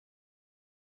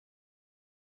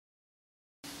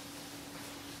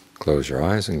Close your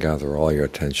eyes and gather all your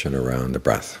attention around the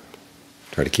breath.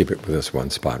 Try to keep it with this one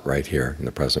spot right here in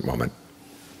the present moment.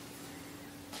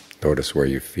 Notice where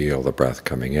you feel the breath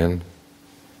coming in,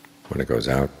 when it goes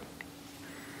out,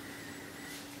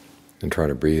 and try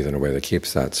to breathe in a way that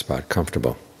keeps that spot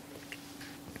comfortable.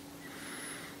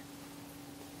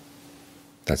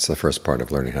 That's the first part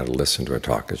of learning how to listen to a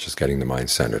talk. It's just getting the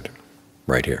mind centered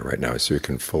right here, right now, so you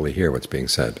can fully hear what's being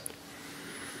said.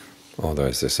 Although,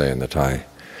 as they say in the Thai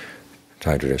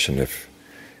tradition, if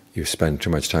you spend too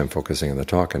much time focusing on the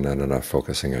talk and not enough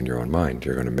focusing on your own mind,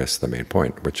 you're going to miss the main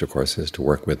point, which of course is to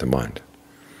work with the mind.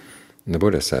 And the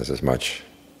Buddha says as much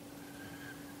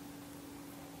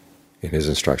in his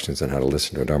instructions on how to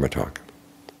listen to a Dharma talk.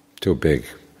 Two big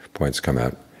points come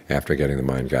out. After getting the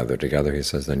mind gathered together, he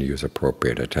says, then use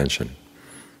appropriate attention.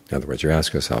 In other words, you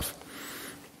ask yourself,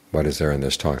 what is there in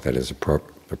this talk that is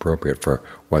appropriate for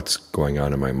what's going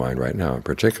on in my mind right now, and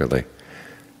particularly,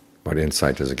 what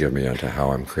insight does it give me into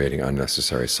how I'm creating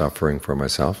unnecessary suffering for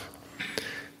myself?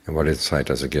 And what insight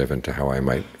does it give into how I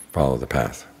might follow the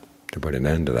path to put an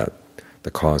end to that,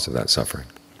 the cause of that suffering?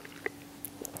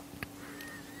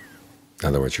 In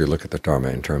other words, you look at the Dharma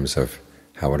in terms of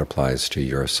how it applies to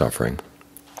your suffering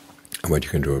and what you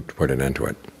can do to put an end to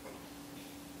it.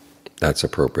 That's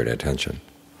appropriate attention.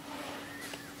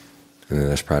 And then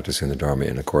there's practicing the Dharma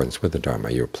in accordance with the Dharma.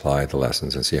 You apply the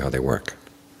lessons and see how they work.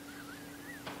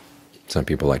 Some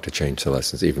people like to change the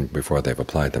lessons even before they've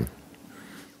applied them.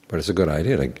 But it's a good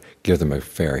idea to give them a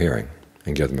fair hearing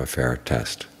and give them a fair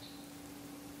test.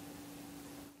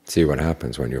 See what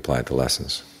happens when you apply the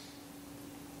lessons.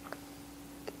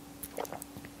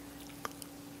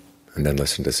 And then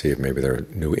listen to see if maybe there are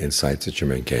new insights that you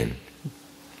may gain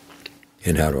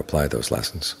in how to apply those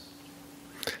lessons.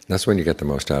 And that's when you get the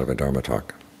most out of a Dharma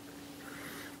talk.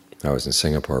 I was in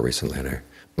Singapore recently and I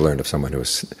learned of someone who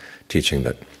was teaching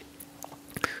that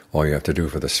all you have to do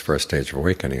for this first stage of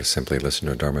awakening is simply listen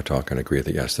to a Dharma talk and agree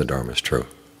that yes, the Dharma is true.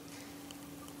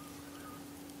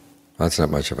 That's not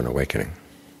much of an awakening,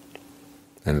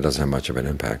 and it doesn't have much of an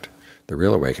impact. The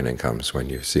real awakening comes when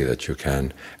you see that you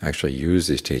can actually use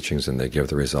these teachings and they give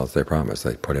the results they promise.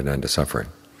 They put an end to suffering.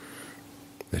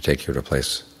 They take you to a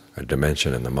place, a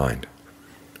dimension in the mind,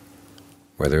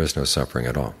 where there is no suffering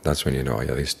at all. That's when you know,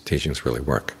 yeah, these teachings really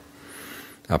work.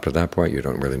 Up to that point, you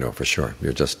don't really know for sure.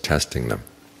 You're just testing them.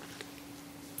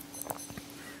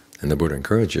 And the Buddha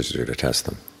encourages you to test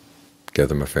them. Give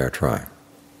them a fair try.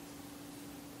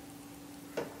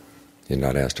 You're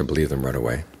not asked to believe them right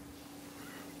away,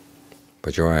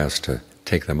 but you're asked to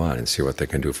take them on and see what they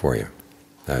can do for you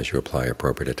as you apply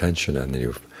appropriate attention and then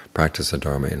you practice the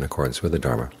Dharma in accordance with the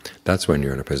Dharma. That's when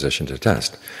you're in a position to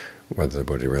test whether the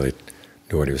Buddha really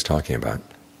knew what he was talking about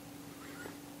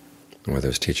and whether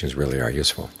his teachings really are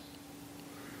useful.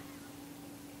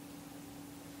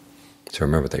 So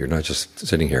remember that you're not just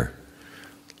sitting here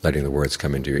letting the words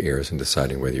come into your ears and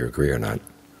deciding whether you agree or not.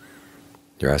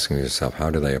 You're asking yourself, how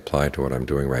do they apply to what I'm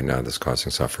doing right now that's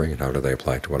causing suffering, and how do they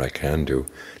apply to what I can do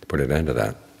to put an end to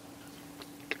that?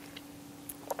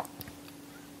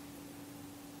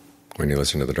 When you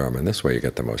listen to the Dharma in this way, you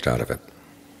get the most out of it.